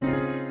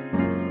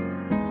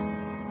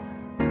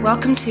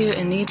Welcome to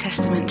a New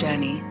Testament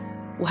journey.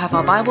 We'll have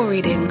our Bible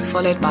reading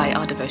followed by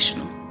our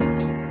devotional.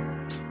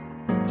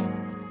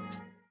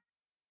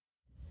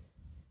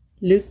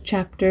 Luke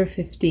chapter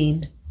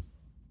 15.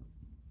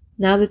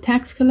 Now the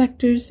tax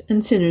collectors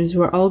and sinners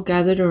were all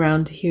gathered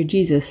around to hear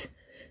Jesus,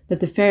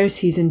 but the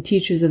Pharisees and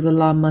teachers of the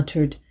law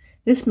muttered,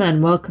 "This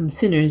man welcomes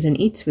sinners and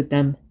eats with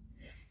them."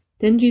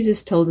 Then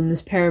Jesus told them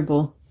this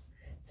parable.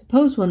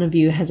 Suppose one of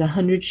you has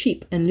 100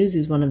 sheep and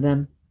loses one of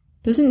them.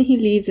 Doesn't he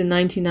leave the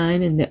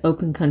 99 in the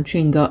open country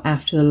and go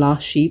after the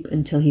lost sheep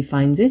until he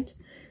finds it?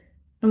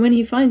 And when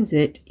he finds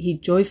it, he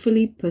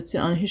joyfully puts it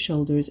on his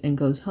shoulders and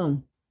goes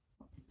home.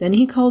 Then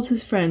he calls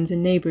his friends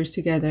and neighbors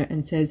together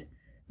and says,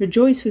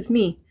 "Rejoice with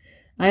me,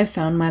 I have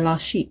found my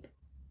lost sheep."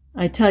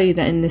 I tell you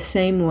that in the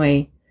same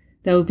way,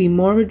 there will be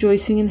more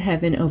rejoicing in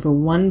heaven over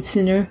one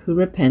sinner who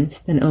repents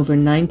than over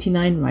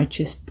 99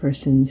 righteous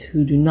persons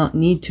who do not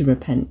need to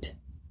repent.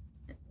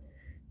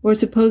 Or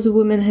suppose a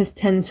woman has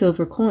 10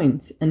 silver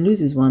coins and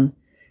loses one.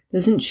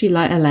 Doesn't she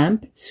light a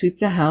lamp, sweep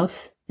the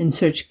house, and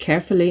search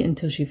carefully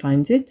until she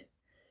finds it?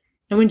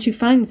 And when she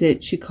finds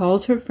it, she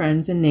calls her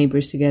friends and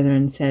neighbors together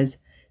and says,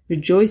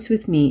 "Rejoice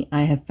with me,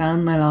 I have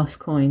found my lost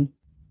coin."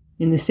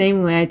 In the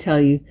same way, I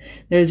tell you,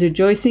 there is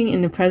rejoicing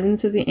in the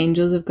presence of the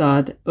angels of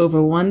God over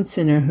one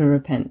sinner who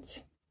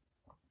repents.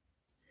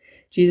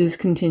 Jesus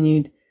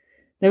continued,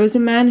 "There was a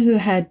man who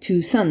had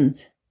 2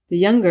 sons. The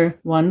younger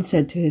one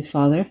said to his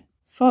father,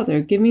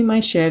 'Father, give me my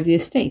share of the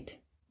estate.'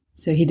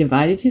 So he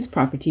divided his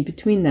property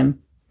between them.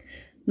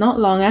 Not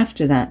long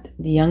after that,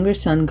 the younger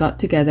son got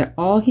together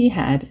all he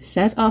had,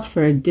 set off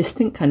for a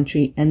distant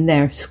country, and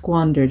there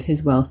squandered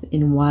his wealth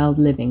in wild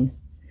living.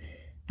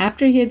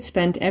 After he had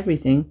spent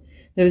everything,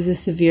 there was a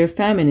severe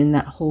famine in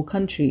that whole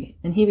country,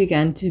 and he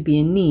began to be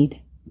in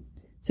need.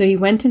 So he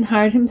went and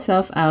hired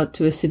himself out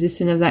to a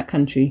citizen of that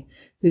country,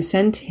 who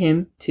sent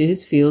him to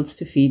his fields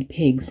to feed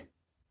pigs.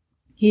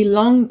 He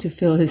longed to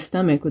fill his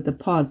stomach with the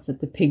pods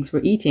that the pigs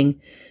were eating,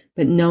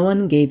 but no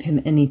one gave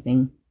him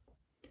anything.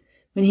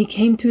 When he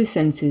came to his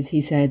senses,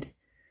 he said,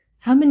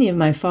 'How many of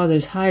my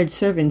father's hired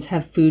servants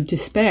have food to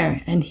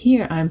spare, and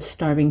here I am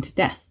starving to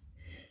death?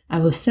 I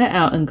will set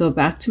out and go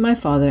back to my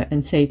father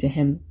and say to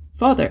him,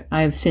 Father,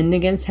 I have sinned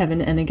against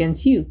heaven and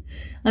against you.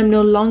 I am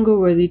no longer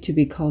worthy to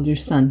be called your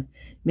son.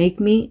 Make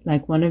me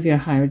like one of your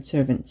hired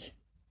servants.'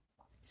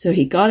 So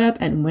he got up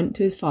and went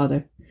to his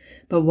father.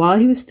 But while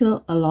he was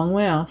still a long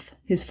way off,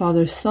 his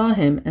father saw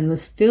him and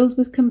was filled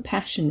with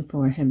compassion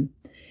for him.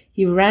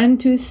 He ran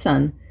to his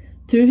son,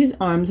 threw his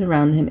arms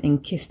around him,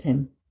 and kissed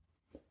him.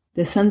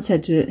 The son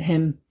said to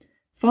him,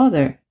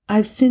 'Father, I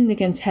have sinned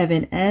against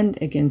heaven and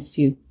against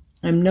you.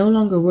 I am no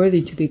longer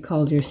worthy to be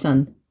called your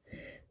son.'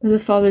 But the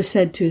father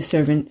said to his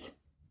servants,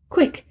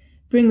 'Quick,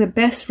 bring the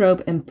best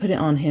robe and put it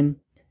on him.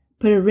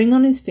 Put a ring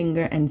on his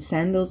finger and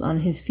sandals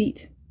on his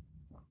feet.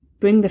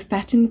 Bring the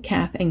fattened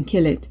calf and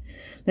kill it.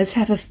 Let's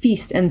have a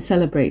feast and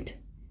celebrate.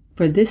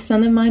 For this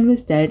son of mine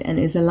was dead and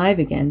is alive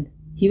again.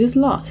 He was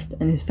lost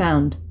and is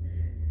found.'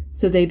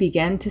 So they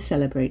began to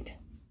celebrate.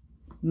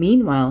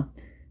 Meanwhile,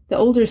 the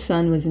older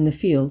son was in the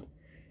field.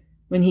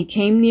 When he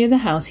came near the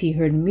house, he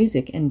heard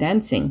music and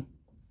dancing.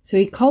 So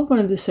he called one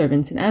of the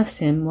servants and asked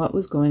him what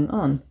was going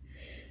on.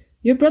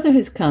 'Your brother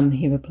has come,'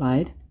 he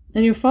replied,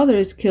 'and your father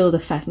has killed a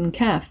fattened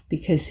calf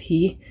because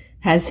he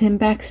has him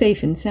back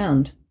safe and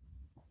sound.'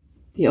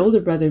 The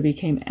older brother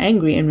became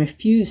angry and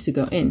refused to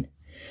go in.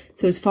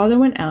 So his father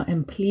went out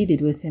and pleaded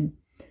with him.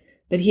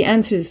 But he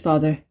answered his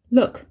father,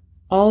 'Look,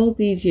 all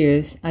these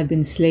years I've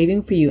been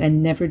slaving for you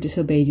and never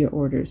disobeyed your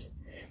orders.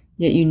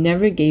 Yet you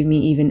never gave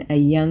me even a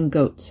young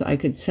goat so I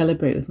could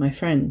celebrate with my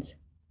friends.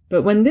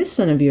 But when this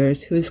son of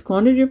yours, who has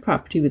squandered your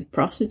property with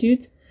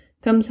prostitutes,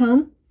 comes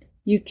home,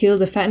 you kill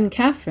the fattened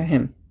calf for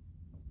him.'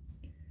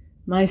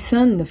 'My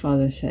son,' the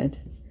father said,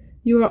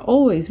 'you are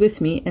always with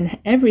me and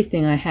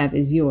everything I have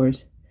is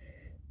yours.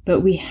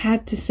 But we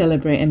had to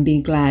celebrate and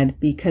be glad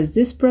because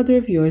this brother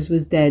of yours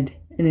was dead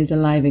and is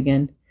alive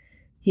again.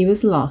 He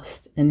was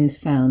lost and is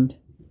found.'"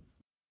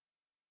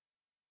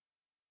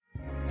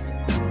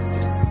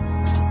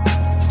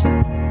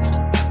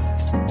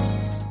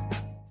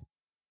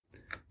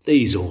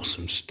 These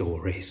awesome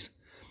stories.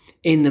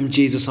 In them,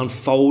 Jesus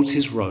unfolds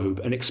his robe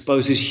and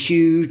exposes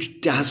huge,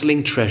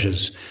 dazzling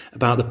treasures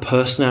about the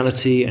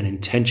personality and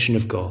intention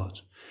of God.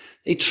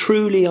 They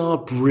truly are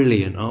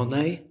brilliant, aren't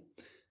they?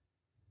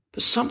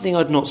 But something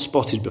I'd not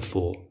spotted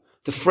before,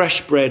 the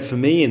fresh bread for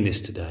me in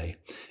this today,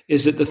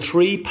 is that the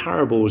 3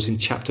 parables in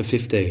chapter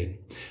 15,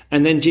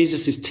 and then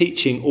Jesus'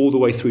 teaching all the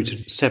way through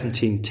to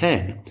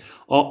 17:10,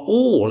 are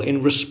all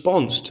in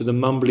response to the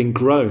mumbling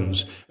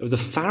groans of the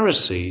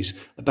Pharisees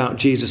about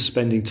Jesus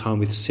spending time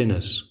with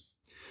sinners.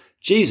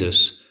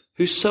 Jesus,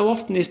 who so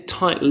often is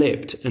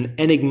tight-lipped and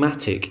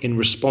enigmatic in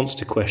response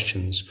to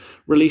questions,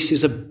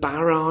 releases a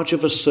barrage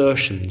of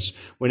assertions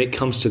when it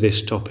comes to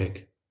this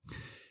topic.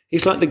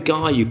 He's like the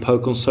guy you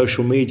poke on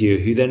social media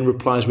who then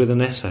replies with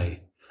an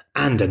essay.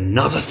 And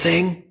another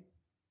thing?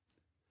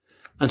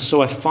 And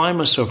so I find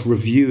myself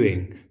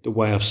reviewing the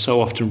way I've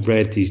so often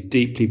read these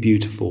deeply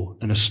beautiful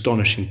and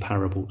astonishing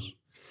parables.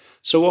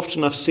 So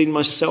often I've seen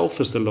myself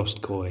as the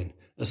lost coin,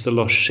 as the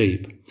lost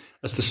sheep,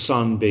 as the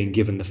son being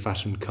given the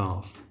fattened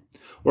calf.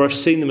 Or I've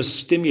seen them as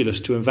stimulus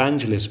to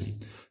evangelism,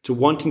 to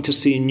wanting to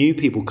see new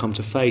people come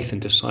to faith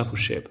and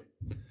discipleship.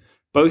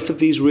 Both of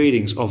these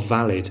readings are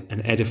valid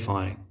and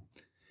edifying.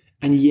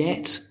 And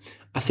yet,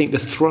 I think the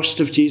thrust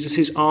of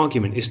Jesus'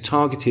 argument is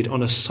targeted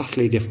on a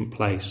subtly different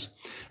place,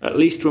 at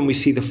least when we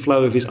see the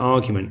flow of his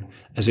argument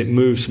as it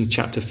moves from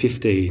chapter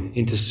 15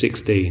 into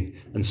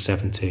 16 and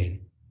 17.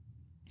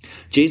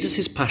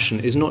 Jesus' passion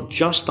is not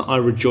just that I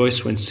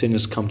rejoice when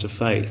sinners come to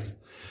faith,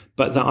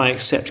 but that I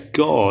accept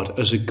God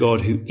as a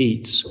God who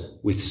eats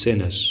with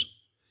sinners.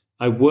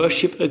 I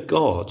worship a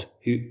God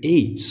who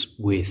eats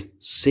with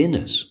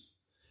sinners.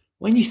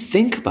 When you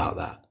think about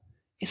that,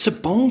 it's a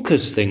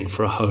bonkers thing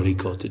for a holy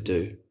God to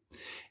do.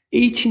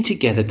 Eating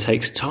together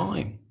takes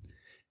time.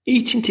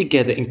 Eating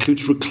together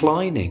includes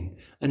reclining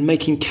and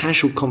making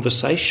casual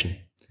conversation.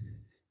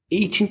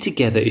 Eating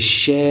together is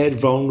shared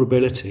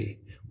vulnerability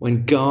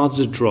when guards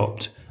are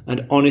dropped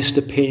and honest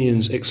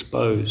opinions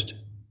exposed.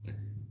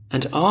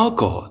 And our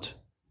God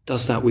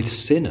does that with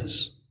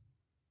sinners.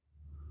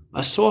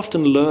 I so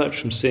often lurch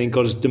from seeing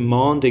God as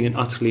demanding and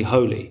utterly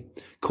holy,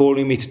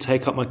 calling me to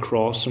take up my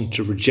cross and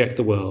to reject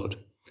the world,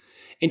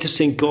 into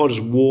seeing God as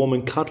warm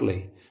and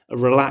cuddly, a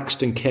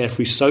relaxed and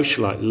carefree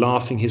socialite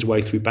laughing his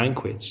way through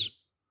banquets.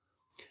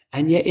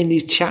 And yet in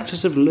these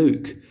chapters of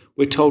Luke,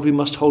 we're told we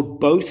must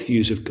hold both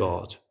views of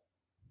God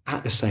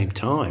at the same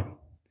time.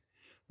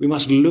 We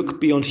must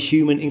look beyond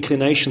human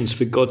inclinations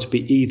for God to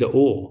be either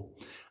or,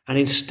 and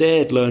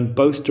instead learn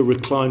both to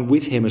recline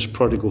with him as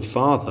prodigal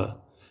father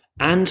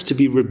and to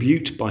be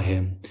rebuked by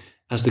him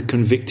as the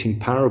convicting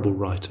parable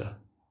writer,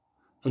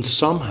 and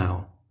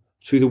somehow,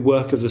 through the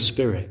work of the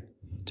Spirit,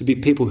 to be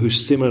people who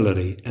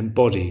similarly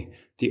embody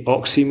the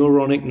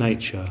oxymoronic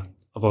nature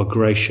of our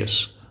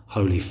gracious,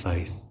 holy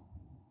faith.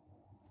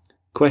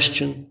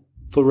 Question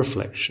for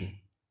reflection.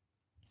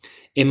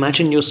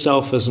 Imagine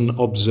yourself as an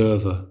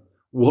observer,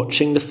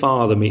 watching the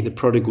father meet the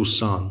prodigal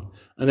son,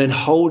 and then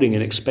holding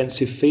an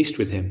expensive feast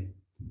with him.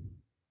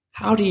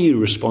 How do you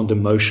respond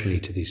emotionally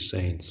to these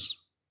scenes?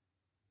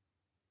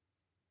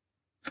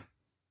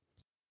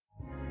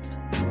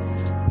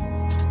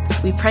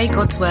 We pray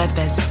God's word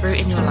bears fruit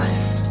in your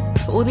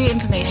life. For all the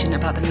information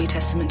about the New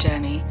Testament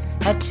journey,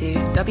 head to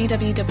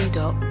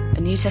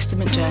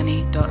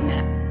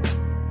www.anewtestamentjourney.net.